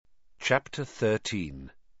Chapter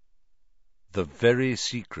 13. The Very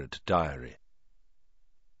Secret Diary.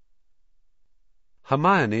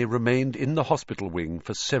 Hermione remained in the hospital wing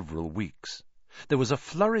for several weeks. There was a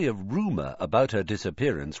flurry of rumour about her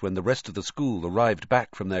disappearance when the rest of the school arrived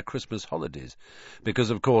back from their Christmas holidays, because,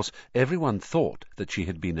 of course, everyone thought that she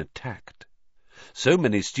had been attacked. So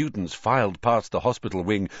many students filed past the hospital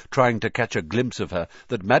wing trying to catch a glimpse of her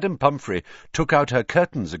that Madame Pomfrey took out her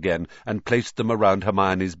curtains again and placed them around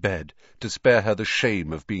Hermione's bed to spare her the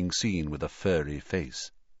shame of being seen with a furry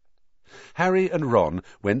face. Harry and Ron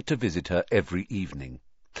went to visit her every evening.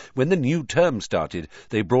 When the new term started,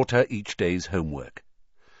 they brought her each day's homework.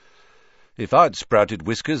 "If I'd sprouted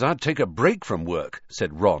whiskers, I'd take a break from work,"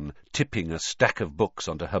 said Ron, tipping a stack of books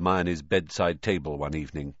onto Hermione's bedside table one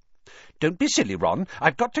evening. "Don't be silly, Ron.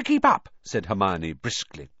 I've got to keep up," said Hermione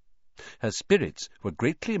briskly. Her spirits were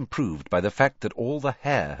greatly improved by the fact that all the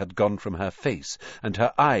hair had gone from her face, and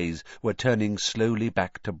her eyes were turning slowly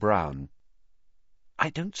back to brown.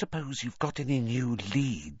 "I don't suppose you've got any new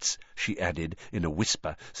leads," she added in a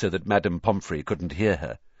whisper, so that Madame Pomfrey couldn't hear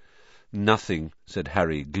her. "Nothing," said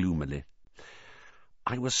Harry gloomily.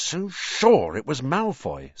 "I was so sure it was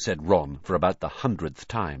Malfoy," said Ron for about the 100th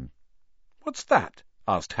time. "What's that?"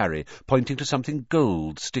 asked Harry, pointing to something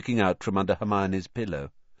gold sticking out from under Hermione's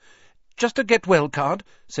pillow. "Just a get-well card,"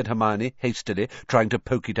 said Hermione hastily, trying to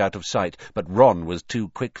poke it out of sight, but Ron was too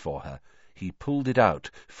quick for her. He pulled it out,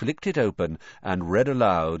 flicked it open, and read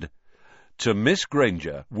aloud, "To Miss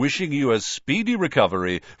Granger, wishing you a speedy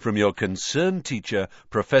recovery from your concerned teacher,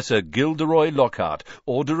 Professor Gilderoy Lockhart,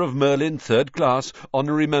 Order of Merlin, 3rd class,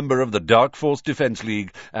 honorary member of the Dark Force Defense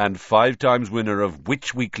League, and 5 times winner of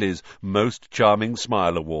Witch Weekly's Most Charming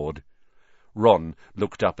Smile Award." Ron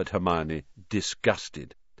looked up at Hermione,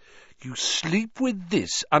 disgusted. "You sleep with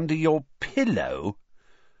this under your pillow?"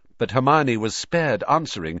 But Hermione was spared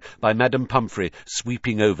answering by Madame Pomfrey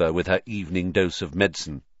sweeping over with her evening dose of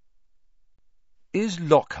medicine. "Is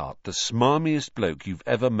Lockhart the smarmiest bloke you've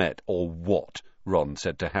ever met, or what?" Ron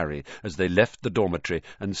said to Harry as they left the dormitory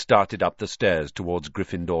and started up the stairs towards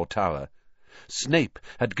Gryffindor Tower. Snape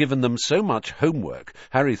had given them so much homework,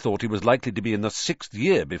 Harry thought he was likely to be in the 6th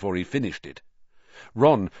year before he finished it.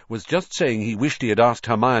 Ron was just saying he wished he had asked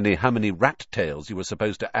Hermione how many rat tails he was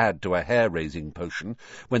supposed to add to a hair-raising potion,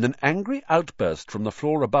 when an angry outburst from the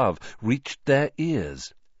floor above reached their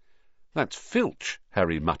ears. "That's Filch,"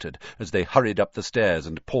 Harry muttered, as they hurried up the stairs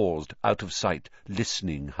and paused, out of sight,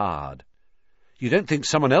 listening hard. "You don't think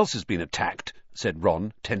someone else has been attacked?" said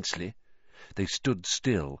Ron, tensely. They stood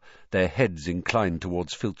still, their heads inclined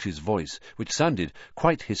towards Filch's voice, which sounded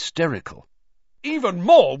quite hysterical. "Even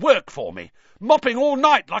more work for me! Mopping all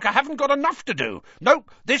night like I haven't got enough to do! No,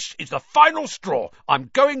 this is the final straw! I'm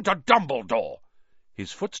going to Dumbledore!"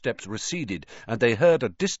 His footsteps receded, and they heard a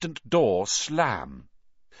distant door slam.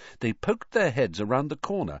 They poked their heads around the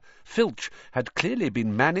corner. Filch had clearly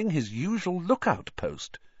been manning his usual lookout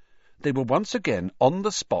post. They were once again on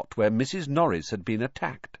the spot where Mrs. Norris had been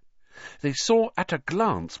attacked. They saw at a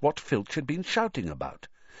glance what Filch had been shouting about.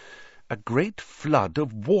 A great flood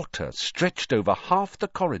of water stretched over half the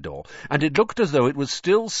corridor, and it looked as though it was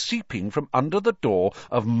still seeping from under the door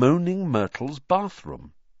of Moaning Myrtle's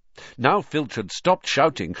bathroom. Now Filch had stopped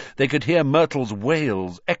shouting, they could hear Myrtle's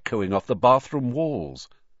wails echoing off the bathroom walls.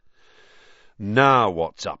 "Now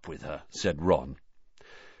what's up with her?" said Ron.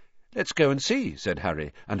 "Let's go and see," said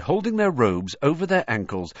Harry, and holding their robes over their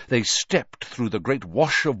ankles, they stepped through the great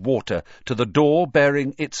wash of water to the door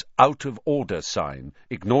bearing its out-of-order sign,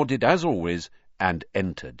 ignored it as always, and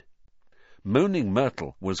entered. Moaning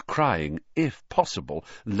Myrtle was crying, if possible,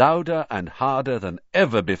 louder and harder than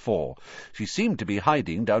ever before. She seemed to be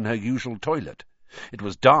hiding down her usual toilet. It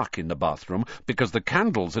was dark in the bathroom, because the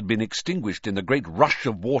candles had been extinguished in the great rush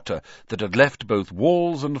of water that had left both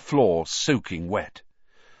walls and floor soaking wet.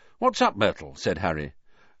 "What's up, Myrtle?" said Harry.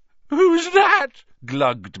 "Who's that?"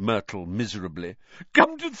 glugged Myrtle miserably.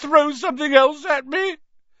 "Come to throw something else at me?"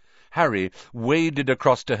 Harry waded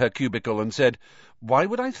across to her cubicle and said, "Why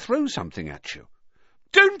would I throw something at you?"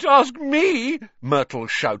 "Don't ask me!" Myrtle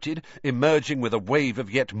shouted, emerging with a wave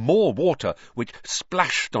of yet more water, which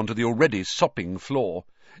splashed onto the already sopping floor.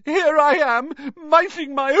 "Here I am,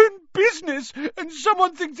 minding my own business, and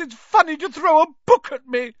someone thinks it's funny to throw a book at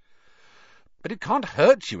me." "But it can't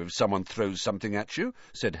hurt you if someone throws something at you,"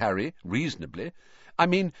 said Harry, reasonably. "I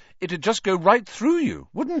mean, it'd just go right through you,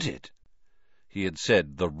 wouldn't it?" He had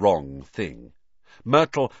said the wrong thing.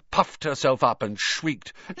 Myrtle puffed herself up and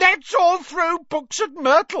shrieked, "Let's all throw books at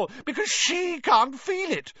Myrtle, because she can't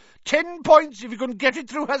feel it. 10 points if you can get it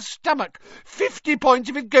through her stomach. 50 points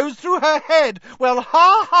if it goes through her head. Well,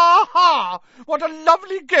 ha, ha, ha! What a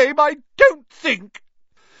lovely game, I don't think."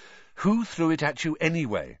 "Who threw it at you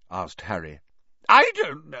anyway?" asked Harry. "I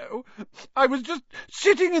don't know. I was just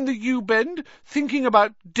sitting in the U-bend, thinking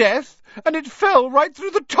about death, and it fell right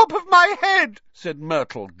through the top of my head," said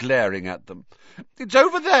Myrtle, glaring at them. "It's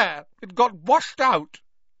over there. It got washed out."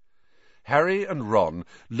 Harry and Ron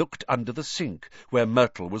looked under the sink, where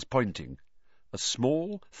Myrtle was pointing. A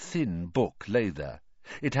small, thin book lay there.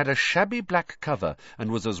 It had a shabby black cover,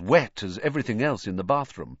 and was as wet as everything else in the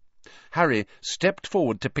bathroom. Harry stepped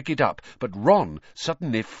forward to pick it up, but Ron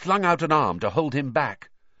suddenly flung out an arm to hold him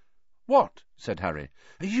back. "What?" said Harry.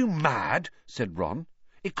 "Are you mad?" said Ron.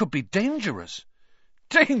 "It could be dangerous."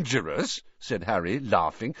 "Dangerous?" said Harry,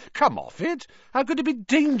 laughing. "Come off it. How could it be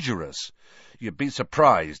dangerous?" "You'd be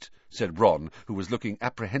surprised," said Ron, who was looking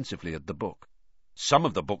apprehensively at the book. "Some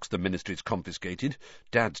of the books the ministry's confiscated.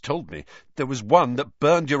 Dad's told me. There was one that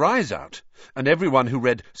burned your eyes out, and everyone who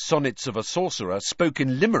read Sonnets of a Sorcerer spoke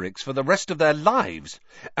in limericks for the rest of their lives.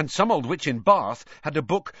 And some old witch in Bath had a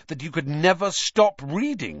book that you could never stop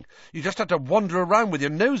reading. You just had to wander around with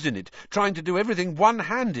your nose in it, trying to do everything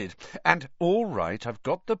one-handed. And—" "All right, I've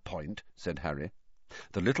got the point," said Harry.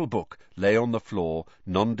 The little book lay on the floor,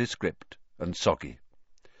 nondescript and soggy.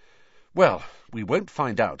 "Well, we won't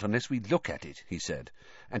find out unless we look at it," he said,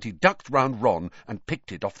 and he ducked round Ron and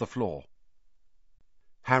picked it off the floor.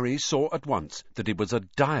 Harry saw at once that it was a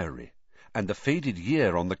diary, and the faded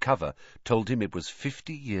year on the cover told him it was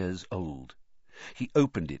 50 years old. He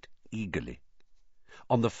opened it eagerly.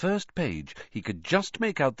 On the first page he could just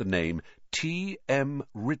make out the name T.M.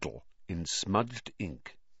 Riddle in smudged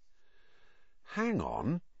ink. "Hang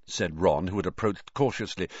on," said Ron, who had approached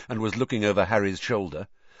cautiously and was looking over Harry's shoulder.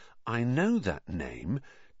 "I know that name.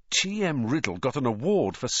 T.M. Riddle got an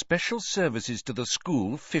award for special services to the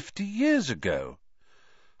school 50 years ago."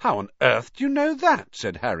 "How on earth do you know that?"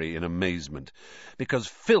 said Harry in amazement. "Because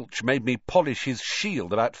Filch made me polish his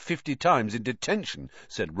shield about 50 times in detention,"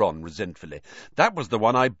 said Ron resentfully. "That was the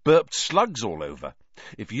one I burped slugs all over.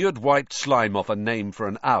 If you'd wiped slime off a name for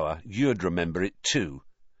an hour, you'd remember it too."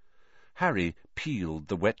 Harry peeled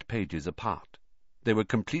the wet pages apart. They were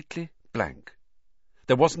completely blank.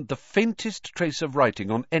 There wasn't the faintest trace of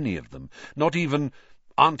writing on any of them, not even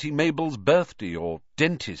Auntie Mabel's birthday or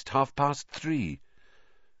dentist 3:30.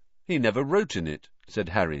 "He never wrote in it," said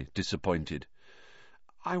Harry, disappointed.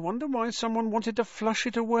 "I wonder why someone wanted to flush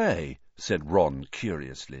it away," said Ron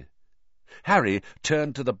curiously. Harry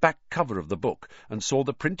turned to the back cover of the book and saw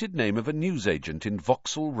the printed name of a newsagent in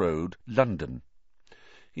Vauxhall Road, London.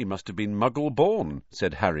 "He must have been Muggle-born,"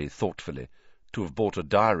 said Harry thoughtfully, "to have bought a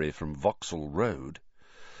diary from Vauxhall Road."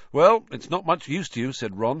 "Well, it's not much use to you,"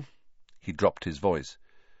 said Ron. He dropped his voice.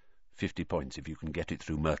 50 points if you can get it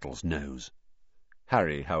through Myrtle's nose."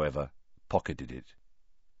 Harry, however, pocketed it.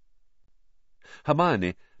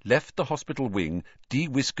 Hermione left the hospital wing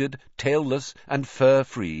de-whiskered, tailless, and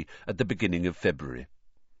fur-free at the beginning of February.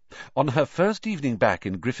 On her first evening back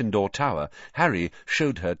in Gryffindor Tower, Harry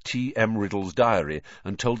showed her T.M. Riddle's diary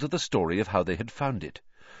and told her the story of how they had found it.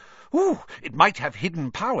 "Ooh, it might have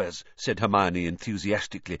hidden powers," said Hermione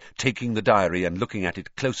enthusiastically, taking the diary and looking at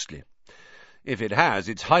it closely. "If it has,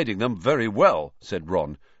 it's hiding them very well," said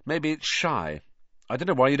Ron. "Maybe it's shy. I don't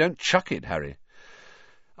know why you don't chuck it, Harry."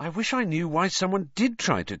 "I wish I knew why someone did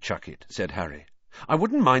try to chuck it," said Harry. "I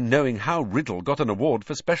wouldn't mind knowing how Riddle got an award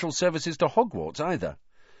for special services to Hogwarts, either."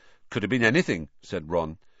 "Could have been anything," said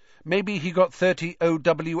Ron. "Maybe he got 30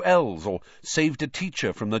 OWLs, or saved a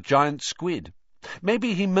teacher from the giant squid.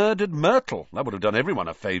 Maybe he murdered Myrtle. That would have done everyone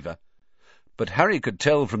a favour." But Harry could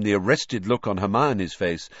tell from the arrested look on Hermione's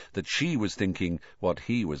face that she was thinking what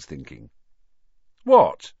he was thinking.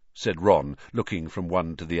 "What?" said Ron, looking from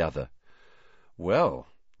one to the other. "Well,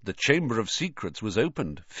 the Chamber of Secrets was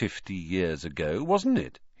opened 50 years ago, wasn't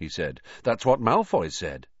it?" he said. "That's what Malfoy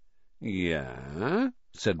said." "Yeah,"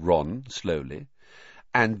 said Ron slowly.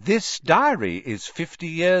 "And this diary is 50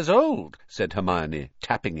 years old," said Hermione,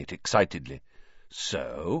 tapping it excitedly.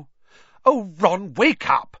 "So?" "Oh, Ron, wake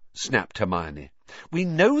up!" snapped Hermione. "We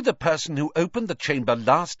know the person who opened the chamber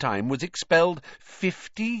last time was expelled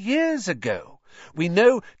 50 years ago. We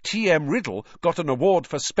know T.M. Riddle got an award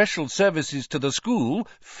for special services to the school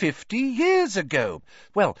 50 years ago.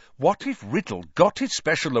 Well, what if Riddle got his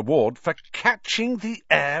special award for catching the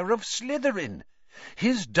heir of Slytherin?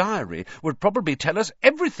 His diary would probably tell us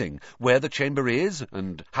everything, where the chamber is,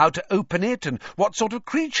 and how to open it, and what sort of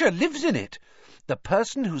creature lives in it. The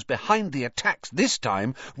person who's behind the attacks this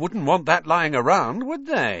time wouldn't want that lying around, would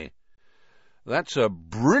they?" "That's a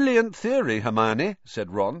brilliant theory, Hermione,"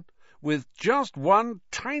 said Ron, "with just one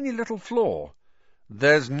tiny little flaw.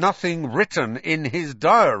 There's nothing written in his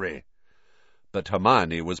diary." But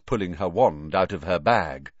Hermione was pulling her wand out of her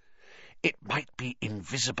bag. "It might be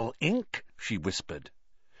invisible ink," she whispered.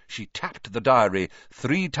 She tapped the diary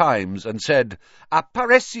 3 times and said,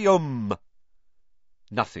 "Apparecium!"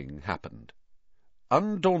 Nothing happened.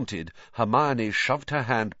 Undaunted, Hermione shoved her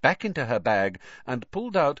hand back into her bag and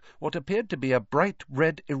pulled out what appeared to be a bright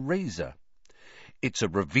red eraser. "It's a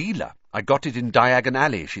revealer. I got it in Diagon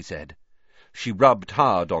Alley," she said. She rubbed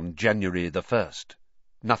hard on January the 1st.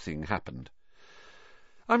 Nothing happened.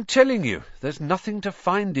 "I'm telling you, there's nothing to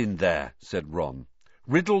find in there," said Ron.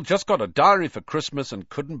 "Riddle just got a diary for Christmas and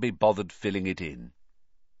couldn't be bothered filling it in."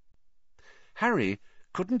 Harry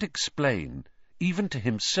couldn't explain, even to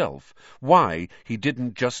himself, why he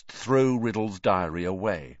didn't just throw Riddle's diary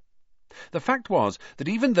away. The fact was that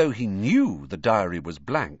even though he knew the diary was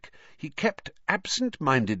blank, he kept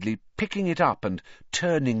absent-mindedly picking it up and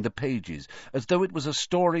turning the pages, as though it was a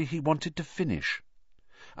story he wanted to finish.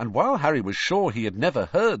 And while Harry was sure he had never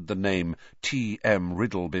heard the name T.M.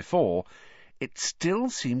 Riddle before, it still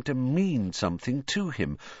seemed to mean something to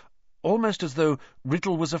him, almost as though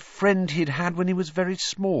Riddle was a friend he'd had when he was very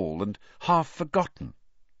small and half forgotten.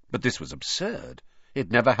 But this was absurd.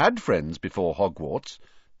 He'd never had friends before Hogwarts.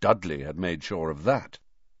 Dudley had made sure of that.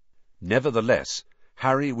 Nevertheless,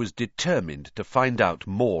 Harry was determined to find out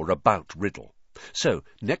more about Riddle. So,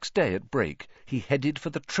 next day at break, he headed for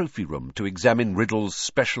the trophy room to examine Riddle's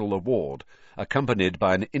special award, accompanied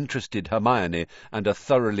by an interested Hermione and a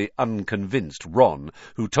thoroughly unconvinced Ron,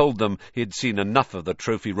 who told them he'd seen enough of the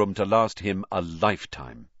trophy room to last him a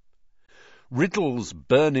lifetime. Riddle's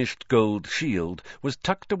burnished gold shield was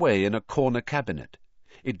tucked away in a corner cabinet.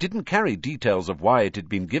 It didn't carry details of why it had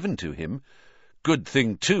been given to him. "Good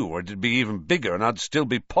thing, too, or it'd be even bigger and I'd still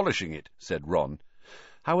be polishing it," said Ron.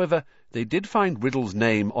 However, they did find Riddle's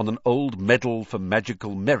name on an old medal for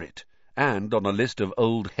magical merit, and on a list of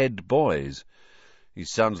old head boys. "He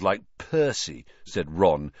sounds like Percy," said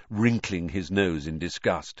Ron, wrinkling his nose in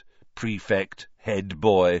disgust. "Prefect, head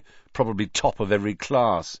boy, probably top of every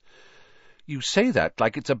class." "You say that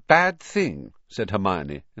like it's a bad thing," said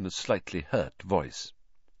Hermione in a slightly hurt voice.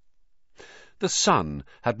 The sun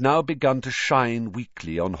had now begun to shine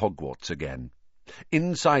weakly on Hogwarts again.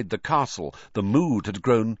 Inside the castle, the mood had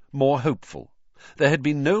grown more hopeful. There had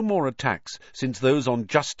been no more attacks since those on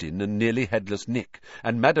Justin and nearly headless Nick,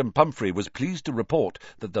 and Madame Pumphrey was pleased to report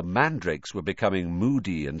that the mandrakes were becoming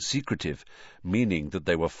moody and secretive, meaning that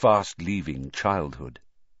they were fast leaving childhood.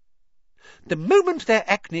 "The moment their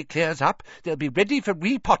acne clears up, they'll be ready for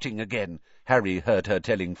repotting again," Harry heard her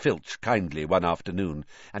telling Filch kindly one afternoon,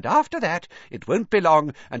 "and after that it won't be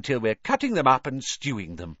long until we're cutting them up and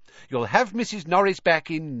stewing them. You'll have Mrs. Norris back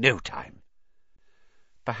in no time."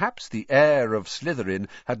 Perhaps the heir of Slytherin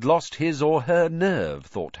had lost his or her nerve,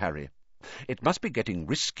 thought Harry. It must be getting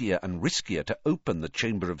riskier and riskier to open the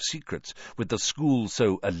Chamber of Secrets, with the school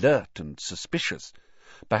so alert and suspicious.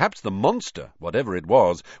 Perhaps the monster, whatever it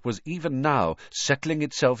was even now settling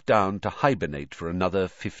itself down to hibernate for another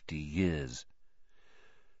 50 years.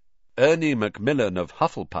 Ernie Macmillan of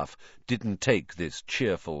Hufflepuff didn't take this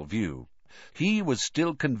cheerful view. He was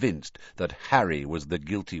still convinced that Harry was the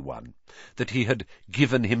guilty one, that he had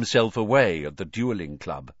given himself away at the duelling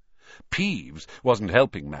club. Peeves wasn't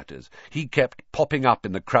helping matters. He kept popping up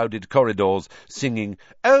in the crowded corridors, singing,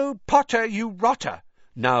 "Oh, Potter, you rotter!"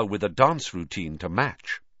 now with a dance routine to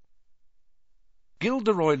match.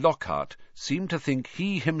 Gilderoy Lockhart seemed to think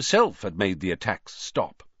he himself had made the attacks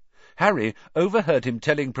stop. Harry overheard him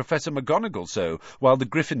telling Professor McGonagall so while the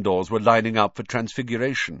Gryffindors were lining up for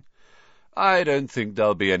Transfiguration. "I don't think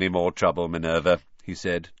there'll be any more trouble, Minerva," he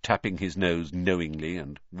said, tapping his nose knowingly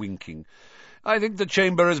and winking. "I think the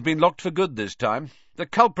chamber has been locked for good this time. The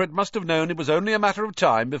culprit must have known it was only a matter of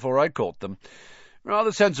time before I caught them.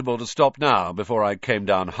 Rather sensible to stop now, before I came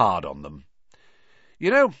down hard on them.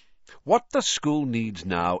 You know, what the school needs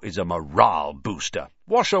now is a morale booster.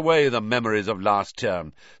 Wash away the memories of last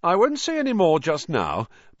term. I won't say any more just now,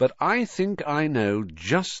 but I think I know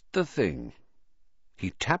just the thing."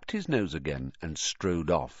 He tapped his nose again and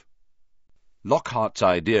strode off. Lockhart's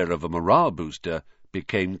idea of a morale booster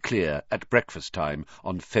became clear at breakfast time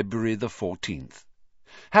on February the 14th.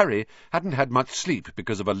 Harry hadn't had much sleep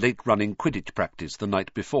because of a late-running Quidditch practice the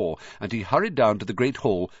night before, and he hurried down to the Great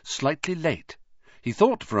Hall slightly late. He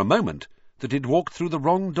thought for a moment that he'd walked through the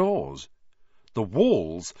wrong doors. The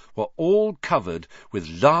walls were all covered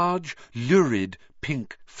with large, lurid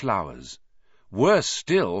pink flowers. Worse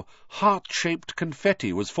still, heart-shaped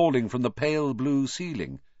confetti was falling from the pale blue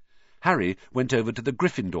ceiling. Harry went over to the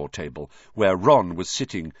Gryffindor table, where Ron was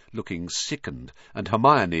sitting, looking sickened, and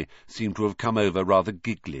Hermione seemed to have come over rather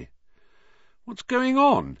giggly. "What's going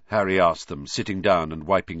on?" Harry asked them, sitting down and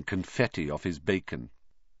wiping confetti off his bacon.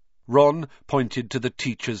 Ron pointed to the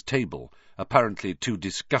teacher's table, apparently too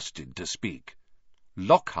disgusted to speak.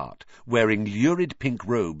 Lockhart, wearing lurid pink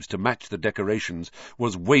robes to match the decorations,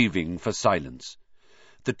 was waving for silence.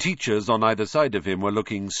 The teachers on either side of him were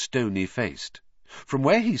looking stony-faced. From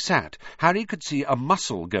where he sat, Harry could see a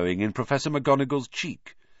muscle going in Professor McGonagall's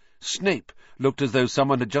cheek. Snape looked as though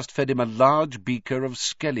someone had just fed him a large beaker of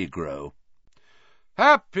Skelligrew.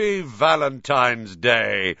 "Happy Valentine's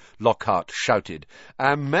Day!" Lockhart shouted,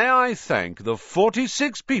 "and may I thank the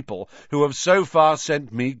 46 people who have so far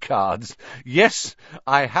sent me cards. Yes,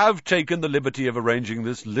 I have taken the liberty of arranging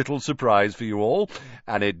this little surprise for you all,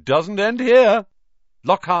 and it doesn't end here."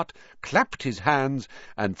 Lockhart clapped his hands,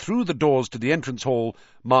 and through the doors to the entrance hall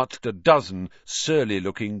marched a dozen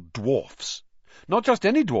surly-looking dwarfs. Not just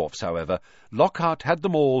any dwarfs, however. Lockhart had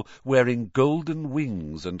them all wearing golden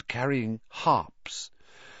wings and carrying harps.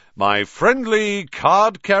 "My friendly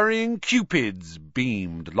card-carrying cupids,"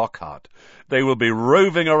 beamed Lockhart. "They will be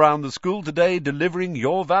roving around the school today delivering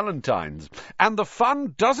your valentines. And the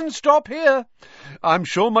fun doesn't stop here. I'm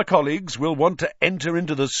sure my colleagues will want to enter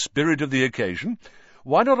into the spirit of the occasion.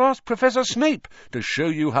 Why not ask Professor Snape to show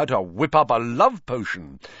you how to whip up a love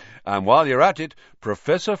potion? And while you're at it,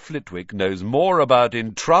 Professor Flitwick knows more about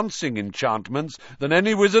entrancing enchantments than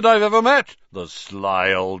any wizard I've ever met. The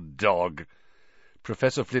sly old dog."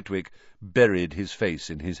 Professor Flitwick buried his face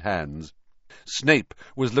in his hands. Snape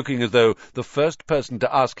was looking as though the first person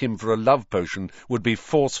to ask him for a love potion would be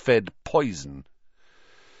force-fed poison.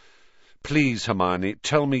 "Please, Hermione,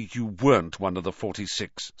 tell me you weren't one of the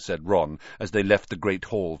 46, said Ron, as they left the Great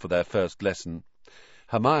Hall for their first lesson.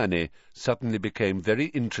 Hermione suddenly became very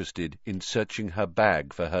interested in searching her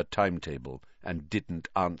bag for her timetable, and didn't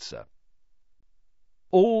answer.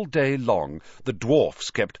 All day long the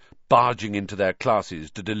dwarfs kept barging into their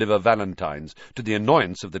classes to deliver valentines, to the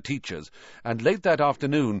annoyance of the teachers, and late that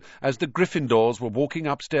afternoon, as the Gryffindors were walking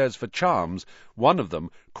upstairs for charms, one of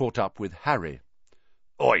them caught up with Harry.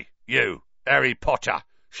 "Oi, you, Harry Potter!"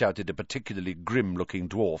 shouted a particularly grim-looking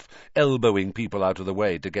dwarf, elbowing people out of the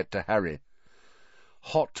way to get to Harry.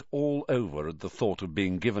 Hot all over at the thought of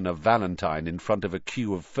being given a valentine in front of a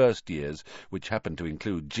queue of first-years, which happened to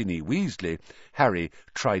include Ginny Weasley, Harry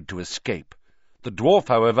tried to escape. The dwarf,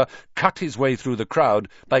 however, cut his way through the crowd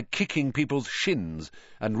by kicking people's shins,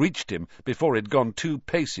 and reached him before he'd gone 2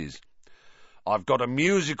 paces. "I've got a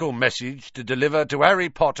musical message to deliver to Harry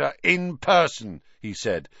Potter in person," he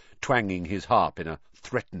said, twanging his harp in a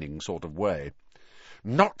threatening sort of way.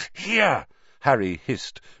 "Not here!" Harry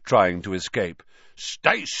hissed, trying to escape.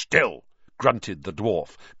 "Stay still!" grunted the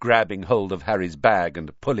dwarf, grabbing hold of Harry's bag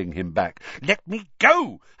and pulling him back. "Let me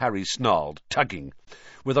go!" Harry snarled, tugging.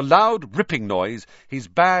 With a loud ripping noise, his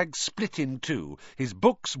bag split in 2, his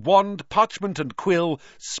books, wand, parchment and quill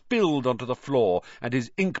spilled onto the floor, and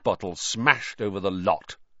his ink bottle smashed over the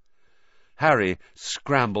lot. Harry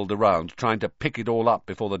scrambled around, trying to pick it all up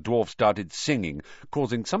before the dwarf started singing,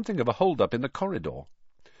 causing something of a hold-up in the corridor.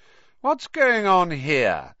 "What's going on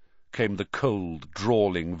here?" came the cold,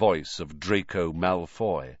 drawling voice of Draco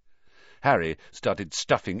Malfoy. Harry started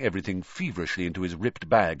stuffing everything feverishly into his ripped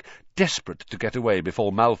bag, desperate to get away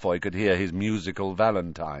before Malfoy could hear his musical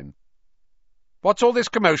valentine. "What's all this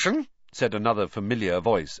commotion?" said another familiar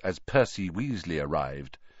voice as Percy Weasley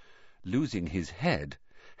arrived. Losing his head,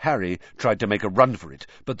 Harry tried to make a run for it,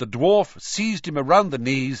 but the dwarf seized him around the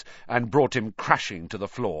knees and brought him crashing to the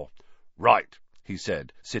floor. "Right," he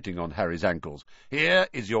said, sitting on Harry's ankles. "Here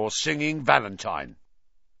is your singing valentine.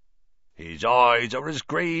 His eyes are as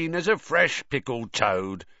green as a fresh pickled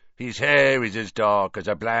toad. His hair is as dark as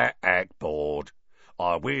a blackboard.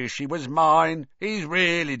 I wish he was mine. He's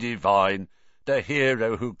really divine. The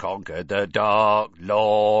hero who conquered the Dark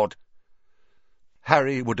Lord."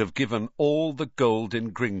 Harry would have given all the gold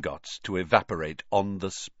in Gringotts to evaporate on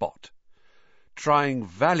the spot. Trying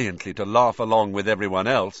valiantly to laugh along with everyone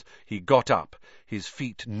else, he got up, his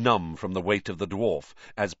feet numb from the weight of the dwarf,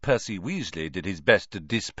 as Percy Weasley did his best to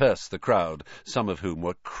disperse the crowd, some of whom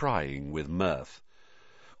were crying with mirth.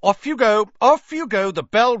 Off you go! The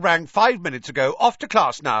bell rang 5 minutes ago. Off to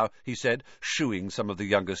class now," he said, shooing some of the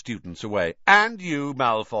younger students away. "And you,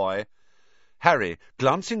 Malfoy." Harry,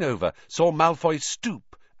 glancing over, saw Malfoy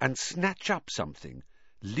stoop and snatch up something.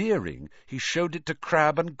 Leering, he showed it to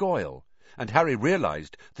Crabbe and Goyle, and Harry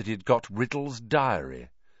realized that he had got Riddle's diary.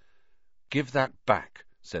 "Give that back,"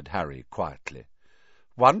 said Harry quietly.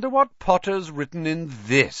 "Wonder what Potter's written in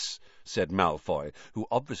this," said Malfoy, who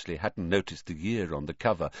obviously hadn't noticed the year on the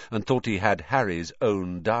cover and thought he had Harry's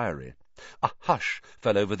own diary. A hush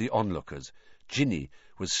fell over the onlookers. Ginny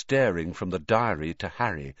was staring from the diary to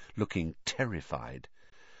Harry, looking terrified.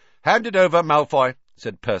 "Hand it over, Malfoy,"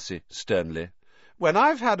 said Percy sternly. "When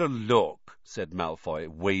I've had a look," said Malfoy,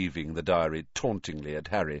 waving the diary tauntingly at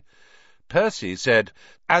Harry. Percy said,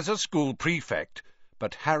 "As a school prefect,"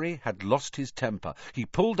 but Harry had lost his temper. He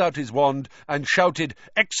pulled out his wand and shouted,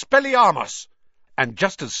 "Expelliarmus!" And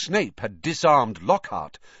just as Snape had disarmed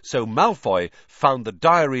Lockhart, so Malfoy found the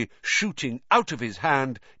diary shooting out of his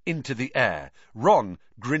hand into the air. Ron,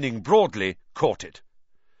 grinning broadly, caught it.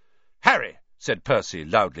 "Harry," said Percy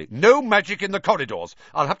loudly, "no magic in the corridors.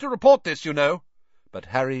 I'll have to report this, you know." But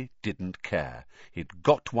Harry didn't care. He'd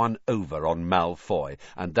got one over on Malfoy,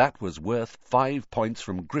 and that was worth 5 points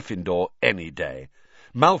from Gryffindor any day.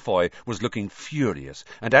 Malfoy was looking furious,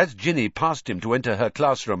 and as Ginny passed him to enter her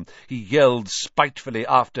classroom, he yelled spitefully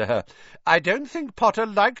after her, "I don't think Potter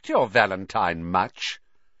liked your Valentine much."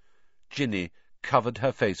 Ginny covered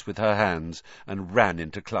her face with her hands and ran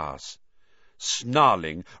into class.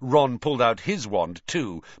 Snarling, Ron pulled out his wand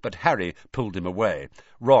too, but Harry pulled him away.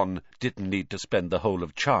 Ron didn't need to spend the whole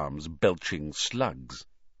of Charms belching slugs.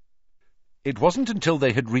 It wasn't until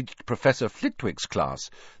they had reached Professor Flitwick's class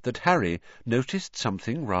that Harry noticed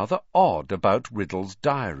something rather odd about Riddle's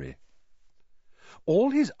diary. All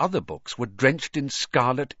his other books were drenched in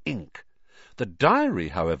scarlet ink. The diary,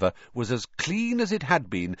 however, was as clean as it had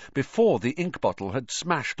been before the ink bottle had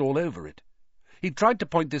smashed all over it. He tried to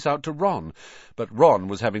point this out to Ron, but Ron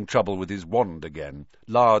was having trouble with his wand again.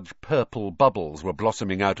 Large purple bubbles were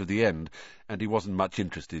blossoming out of the end, and he wasn't much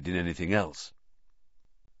interested in anything else.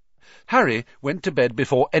 Harry went to bed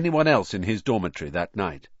before anyone else in his dormitory that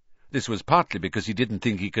night. This was partly because he didn't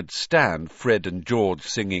think he could stand Fred and George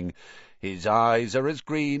singing, "His eyes are as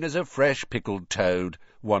green as a fresh pickled toad,"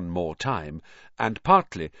 one more time, and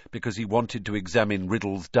partly because he wanted to examine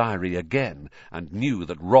Riddle's diary again, and knew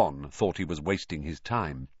that Ron thought he was wasting his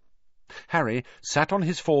time. Harry sat on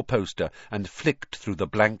his four-poster and flicked through the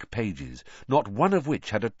blank pages, not one of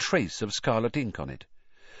which had a trace of scarlet ink on it.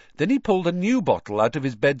 Then he pulled a new bottle out of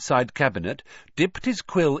his bedside cabinet, dipped his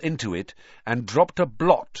quill into it, and dropped a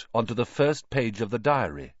blot onto the first page of the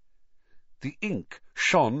diary. The ink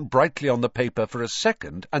shone brightly on the paper for a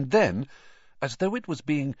second, and then, as though it was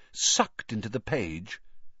being sucked into the page,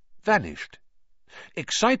 vanished.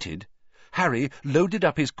 Excited, Harry loaded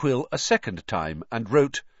up his quill a second time and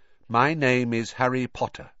wrote, "My name is Harry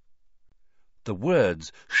Potter." The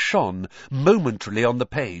words shone momentarily on the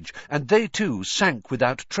page, and they too sank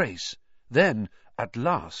without trace. Then, at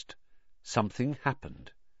last, something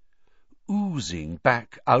happened. Oozing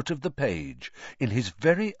back out of the page, in his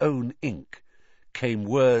very own ink, came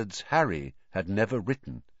words Harry had never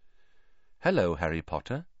written. "Hello, Harry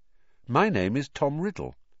Potter. My name is Tom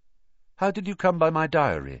Riddle. How did you come by my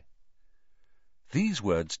diary?" These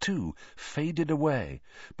words, too, faded away,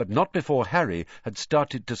 but not before Harry had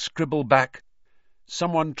started to scribble back,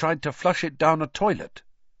 "Someone tried to flush it down a toilet."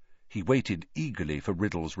 He waited eagerly for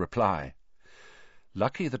Riddle's reply.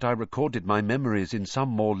 "Lucky that I recorded my memories in some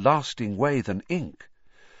more lasting way than ink.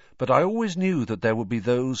 But I always knew that there would be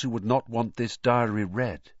those who would not want this diary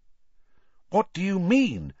read." "What do you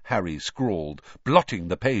mean?" Harry scrawled, blotting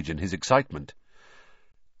the page in his excitement.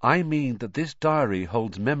 "I mean that this diary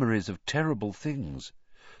holds memories of terrible things,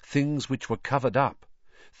 things which were covered up,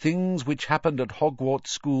 things which happened at Hogwarts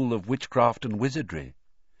School of Witchcraft and Wizardry."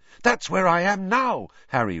 "That's where I am now,"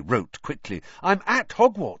 Harry wrote quickly. "I'm at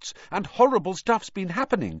Hogwarts, and horrible stuff's been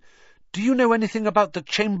happening. Do you know anything about the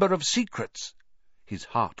Chamber of Secrets?" His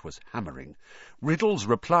heart was hammering. Riddle's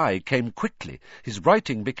reply came quickly. His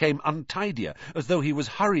writing became untidier, as though he was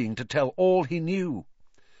hurrying to tell all he knew.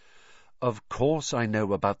 "Of course I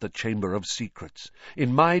know about the Chamber of Secrets.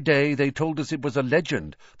 In my day they told us it was a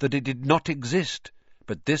legend, that it did not exist.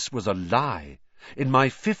 But this was a lie. In my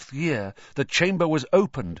 5th year, the chamber was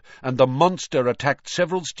opened, and the monster attacked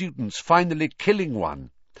several students, finally killing one.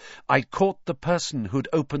 I caught the person who'd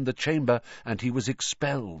opened the chamber, and he was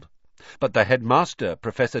expelled. But the headmaster,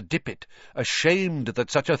 Professor Dippet, ashamed that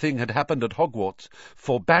such a thing had happened at Hogwarts,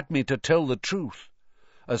 forbade me to tell the truth.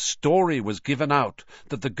 A story was given out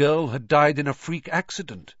that the girl had died in a freak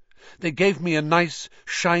accident. They gave me a nice,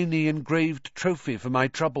 shiny, engraved trophy for my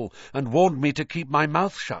trouble and warned me to keep my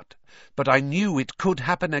mouth shut. But I knew it could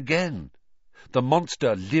happen again. The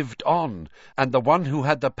monster lived on, and the one who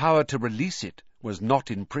had the power to release it was not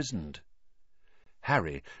imprisoned."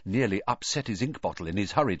 Harry nearly upset his ink bottle in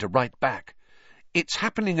his hurry to write back. It's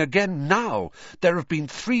happening again now. There have been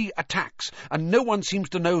 3 attacks, and no one seems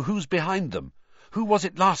to know who's behind them. Who was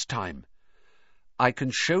it last time?" "I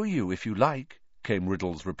can show you if you like," came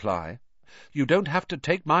Riddle's reply. "You don't have to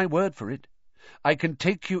take my word for it. I can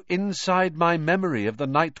take you inside my memory of the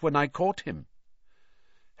night when I caught him."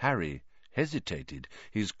 Harry hesitated,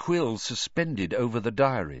 his quill suspended over the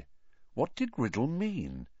diary. What did Riddle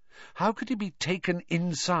mean? How could he be taken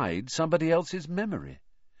inside somebody else's memory?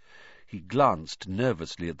 He glanced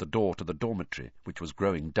nervously at the door to the dormitory, which was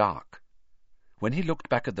growing dark. When he looked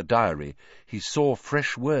back at the diary, he saw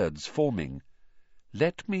fresh words forming.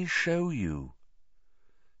 "Let me show you."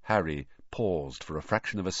 Harry paused for a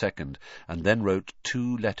fraction of a second, and then wrote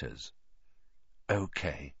 2 letters.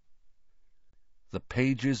 "OK." The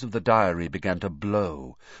pages of the diary began to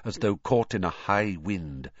blow, as though caught in a high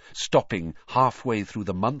wind, stopping halfway through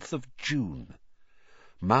the month of June.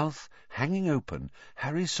 Mouth hanging open,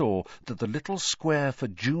 Harry saw that the little square for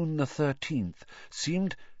June the 13th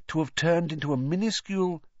seemed to have turned into a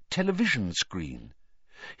minuscule television screen.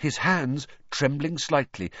 His hands trembling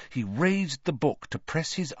slightly, he raised the book to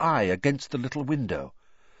press his eye against the little window.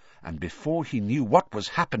 And before he knew what was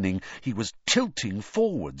happening, he was tilting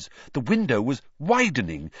forwards. The window was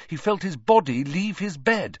widening. He felt his body leave his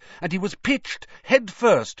bed, and he was pitched head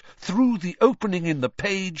first through the opening in the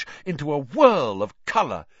page into a whirl of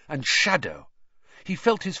colour and shadow. He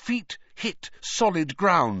felt his feet hit solid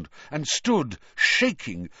ground, and stood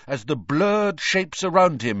shaking as the blurred shapes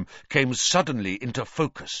around him came suddenly into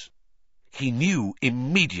focus. He knew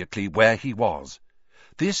immediately where he was.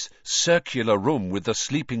 This circular room with the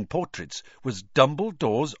sleeping portraits was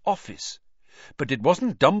Dumbledore's office. But it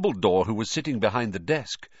wasn't Dumbledore who was sitting behind the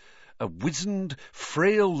desk. A wizened,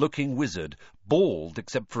 frail-looking wizard, bald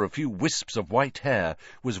except for a few wisps of white hair,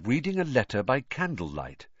 was reading a letter by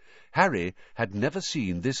candlelight. Harry had never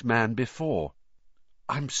seen this man before.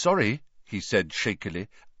 "I'm sorry," he said shakily.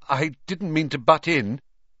 "I didn't mean to butt in."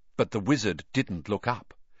 But the wizard didn't look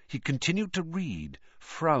up. He continued to read,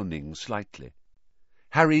 frowning slightly.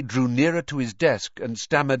 Harry drew nearer to his desk and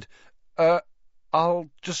stammered, "I'll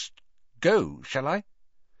just go, shall I?"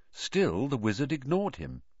 Still the wizard ignored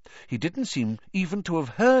him. He didn't seem even to have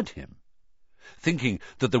heard him. Thinking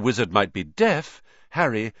that the wizard might be deaf,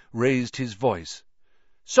 Harry raised his voice.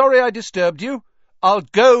 "Sorry I disturbed you. I'll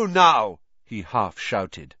go now," he half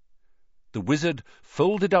shouted. The wizard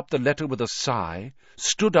folded up the letter with a sigh,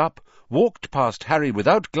 stood up, walked past Harry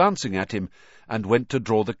without glancing at him, and went to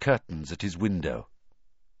draw the curtains at his window.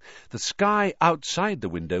 The sky outside the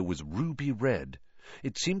window was ruby red.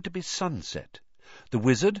 It seemed to be sunset. The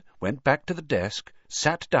wizard went back to the desk,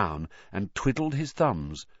 sat down, and twiddled his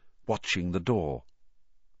thumbs, watching the door.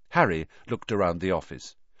 Harry looked around the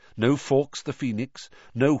office. No Fawkes the Phoenix,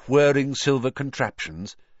 no whirring silver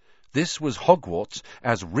contraptions. This was Hogwarts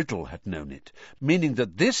as Riddle had known it, meaning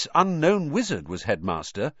that this unknown wizard was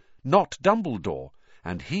headmaster, not Dumbledore,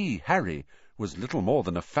 and he, Harry, was little more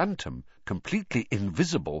than a phantom, completely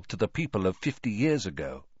invisible to the people of 50 years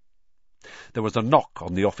ago. There was a knock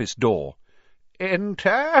on the office door.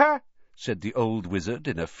 "Enter," said the old wizard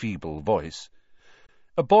in a feeble voice.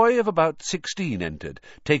 A boy of about 16 entered,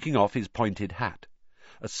 taking off his pointed hat.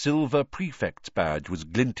 A silver prefect's badge was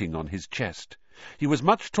glinting on his chest. He was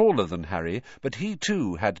much taller than Harry, but he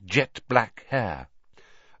too had jet-black hair.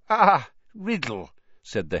 "Ah, Riddle,"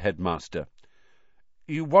 said the headmaster.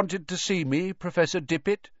 "You wanted to see me, Professor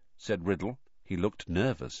Dippet?" said Riddle. He looked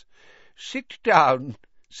nervous. "Sit down,"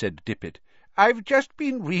 said Dippet. "I've just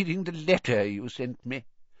been reading the letter you sent me."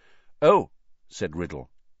 "Oh," said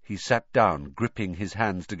Riddle. He sat down, gripping his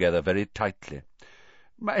hands together very tightly.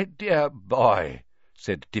 "My dear boy,"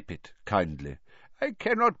 said Dippet kindly, "I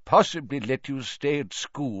cannot possibly let you stay at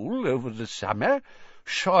school over the summer.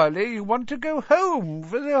 Surely you want to go home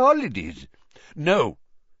for the holidays." "No,"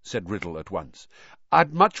 said Riddle at once.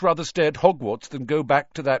 "I'd much rather stay at Hogwarts than go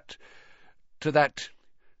back to that...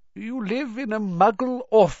 "You live in a Muggle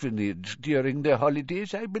orphanage during the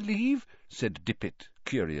holidays, I believe?" said Dippet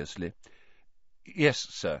curiously. "Yes,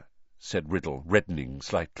 sir," said Riddle, reddening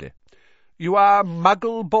slightly. "You are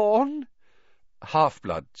Muggle-born?"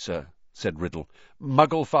 "Half-blood, sir," said Riddle.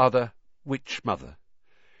 "Muggle father, witch mother."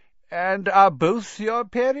 "And are both your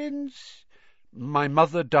parents?" "My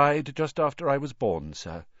mother died just after I was born,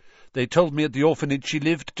 sir. They told me at the orphanage she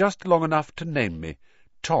lived just long enough to name me.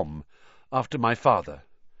 Tom, after my father.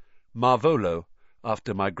 Marvolo,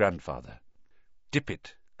 after my grandfather."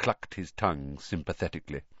 Dippet clucked his tongue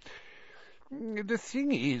sympathetically. "The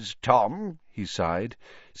thing is, Tom," he sighed,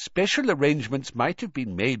 "special arrangements might have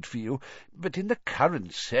been made for you, but in the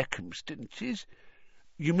current circumstances—"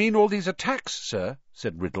 "You mean all these attacks, sir?"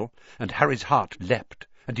 said Riddle, and Harry's heart leapt,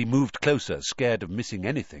 and he moved closer, scared of missing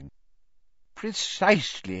anything.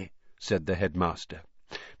 "Precisely," said the headmaster.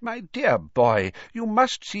 "My dear boy, you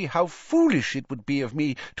must see how foolish it would be of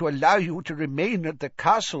me to allow you to remain at the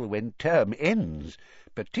castle when term ends,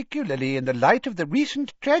 particularly in the light of the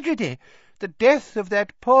recent tragedy, the death of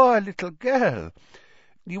that poor little girl.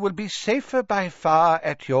 You will be safer by far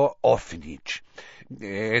at your orphanage.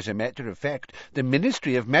 As a matter of fact, the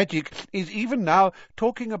Ministry of Magic is even now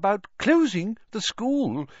talking about closing the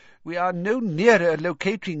school. We are no nearer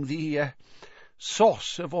locating the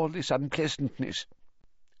source of all this unpleasantness."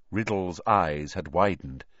 Riddle's eyes had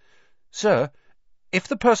widened. "Sir, if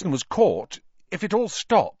the person was caught, if it all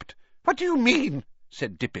stopped—" "What do you mean?"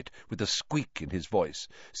 said Dippet, with a squeak in his voice,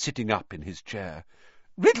 sitting up in his chair.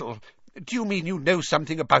 "Riddle, do you mean you know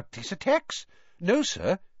something about these attacks?" "No,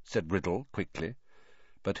 sir," said Riddle quickly.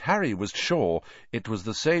 But Harry was sure it was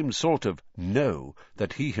the same sort of "no"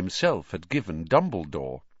 that he himself had given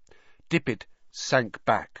Dumbledore. Dippet sank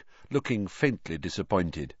back, looking faintly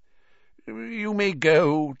disappointed. "You may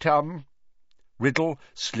go, Tom." Riddle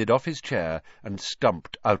slid off his chair and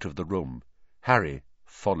stumped out of the room. Harry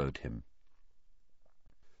followed him.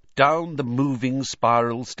 Down the moving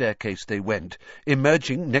spiral staircase they went,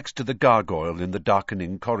 emerging next to the gargoyle in the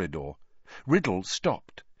darkening corridor. Riddle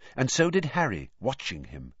stopped, and so did Harry, watching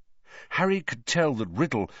him. Harry could tell that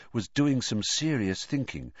Riddle was doing some serious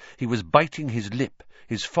thinking. He was biting his lip,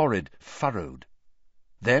 his forehead furrowed.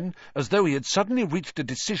 Then, as though he had suddenly reached a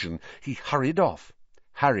decision, he hurried off,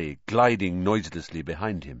 Harry gliding noiselessly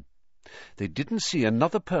behind him. They didn't see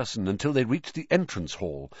another person until they reached the entrance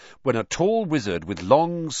hall, when a tall wizard with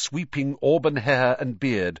long, sweeping auburn hair and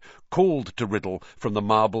beard called to Riddle from the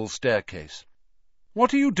marble staircase.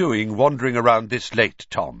 "What are you doing wandering around this late,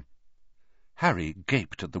 Tom?" Harry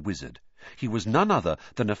gaped at the wizard. He was none other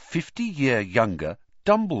than a 50-year younger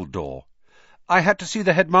Dumbledore. "I had to see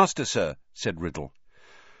the headmaster, sir," said Riddle.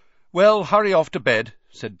 "Well, hurry off to bed,"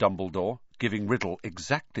 said Dumbledore, giving Riddle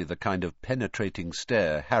exactly the kind of penetrating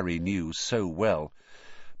stare Harry knew so well.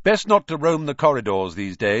 "Best not to roam the corridors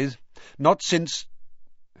these days. Not since—"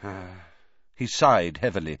 He sighed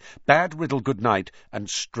heavily, bade Riddle good night, and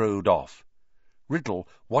strode off. Riddle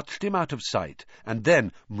watched him out of sight, and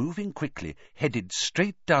then, moving quickly, headed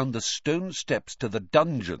straight down the stone steps to the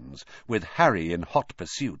dungeons, with Harry in hot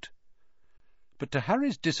pursuit. But to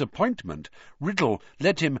Harry's disappointment, Riddle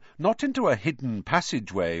led him not into a hidden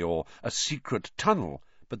passageway or a secret tunnel,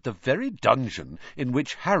 but the very dungeon in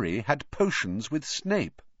which Harry had potions with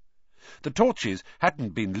Snape. The torches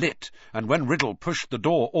hadn't been lit, and when Riddle pushed the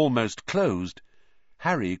door almost closed,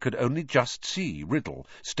 Harry could only just see Riddle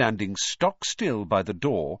standing stock-still by the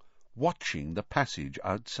door, watching the passage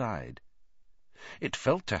outside. It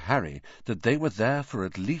felt to Harry that they were there for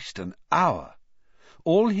at least an hour.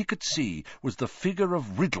 All he could see was the figure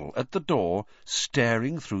of Riddle at the door,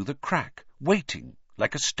 staring through the crack, waiting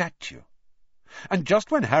like a statue. And just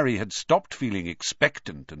when Harry had stopped feeling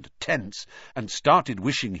expectant and tense, and started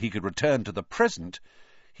wishing he could return to the present,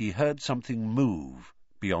 he heard something move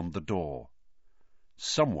beyond the door.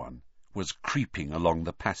 Someone was creeping along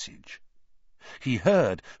the passage. He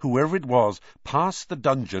heard whoever it was pass the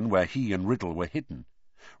dungeon where he and Riddle were hidden.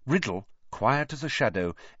 Riddle, quiet as a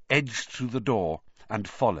shadow, edged through the door, and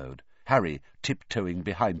followed, Harry tiptoeing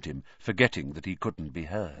behind him, forgetting that he couldn't be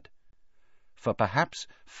heard. For perhaps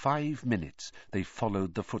 5 minutes they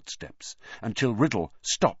followed the footsteps, until Riddle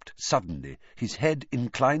stopped suddenly, his head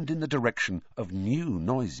inclined in the direction of new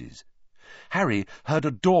noises. Harry heard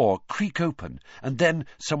a door creak open, and then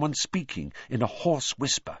someone speaking in a hoarse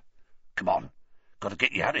whisper. "Come on, gotta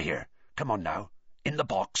get you out of here. Come on now, in the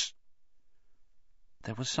box."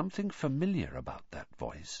 There was something familiar about that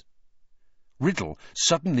voice. Riddle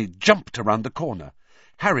suddenly jumped around the corner.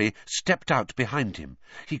 Harry stepped out behind him.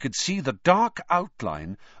 He could see the dark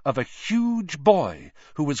outline of a huge boy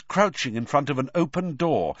who was crouching in front of an open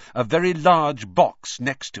door, a very large box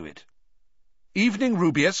next to it. "Evening,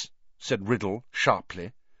 Rubeus," said Riddle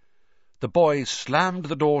sharply. The boy slammed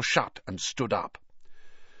the door shut and stood up.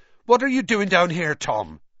 "What are you doing down here,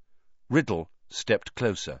 Tom?" Riddle stepped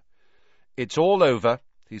closer. "It's all over,"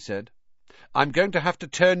 he said. "I'm going to have to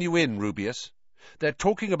turn you in, Rubeus. They're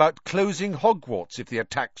talking about closing Hogwarts if the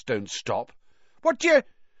attacks don't stop." "What do you—"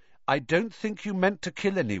 "I don't think you meant to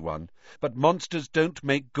kill anyone, but monsters don't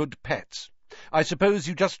make good pets. I suppose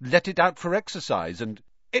you just let it out for exercise and—"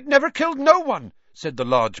 "It never killed no one," said the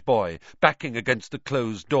large boy, backing against the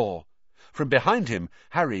closed door. From behind him,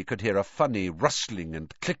 Harry could hear a funny rustling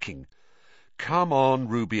and clicking. "Come on,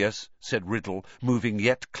 Rubeus," said Riddle, moving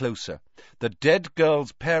yet closer. "The dead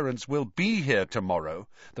girl's parents will be here tomorrow.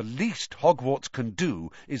 The least Hogwarts can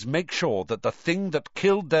do is make sure that the thing that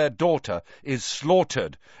killed their daughter is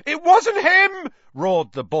slaughtered." "It wasn't him!"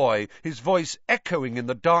 roared the boy, his voice echoing in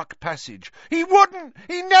the dark passage. "He wouldn't!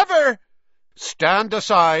 He never—" "Stand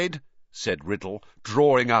aside," said Riddle,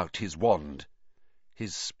 drawing out his wand.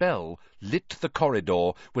 His spell lit the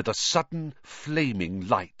corridor with a sudden flaming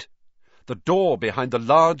light. The door behind the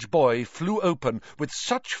large boy flew open with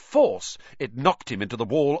such force it knocked him into the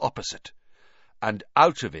wall opposite, and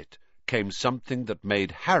out of it came something that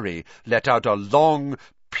made Harry let out a long,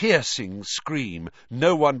 piercing scream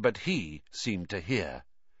no one but he seemed to hear.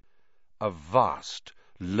 A vast,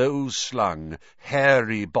 low-slung,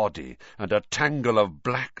 hairy body and a tangle of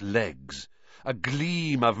black legs, a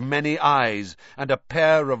gleam of many eyes, and a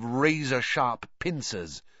pair of razor-sharp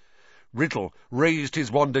pincers. Riddle raised his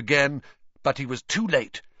wand again, but he was too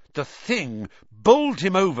late. The thing bowled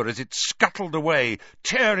him over as it scuttled away,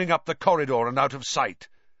 tearing up the corridor and out of sight.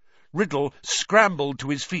 Riddle scrambled to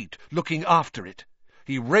his feet, looking after it.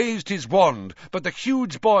 He raised his wand, but the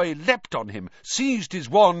huge boy leapt on him, seized his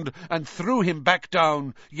wand, and threw him back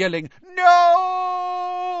down, yelling,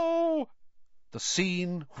 "No!" The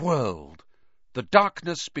scene whirled. The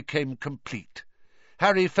darkness became complete.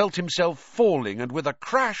 Harry felt himself falling, and with a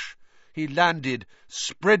crash he landed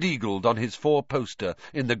spread-eagled on his four-poster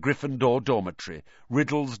in the Gryffindor dormitory,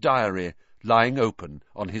 Riddle's diary lying open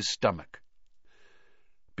on his stomach.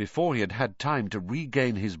 Before he had had time to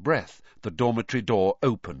regain his breath, the dormitory door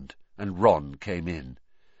opened, and Ron came in.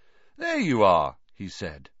 "There you are," he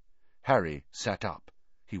said. Harry sat up.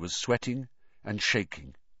 He was sweating and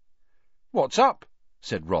shaking. "What's up?"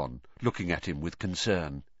 said Ron, looking at him with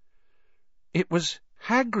concern. "It was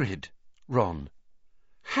Hagrid, Ron.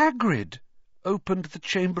 Hagrid opened the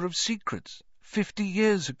Chamber of Secrets 50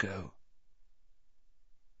 years ago."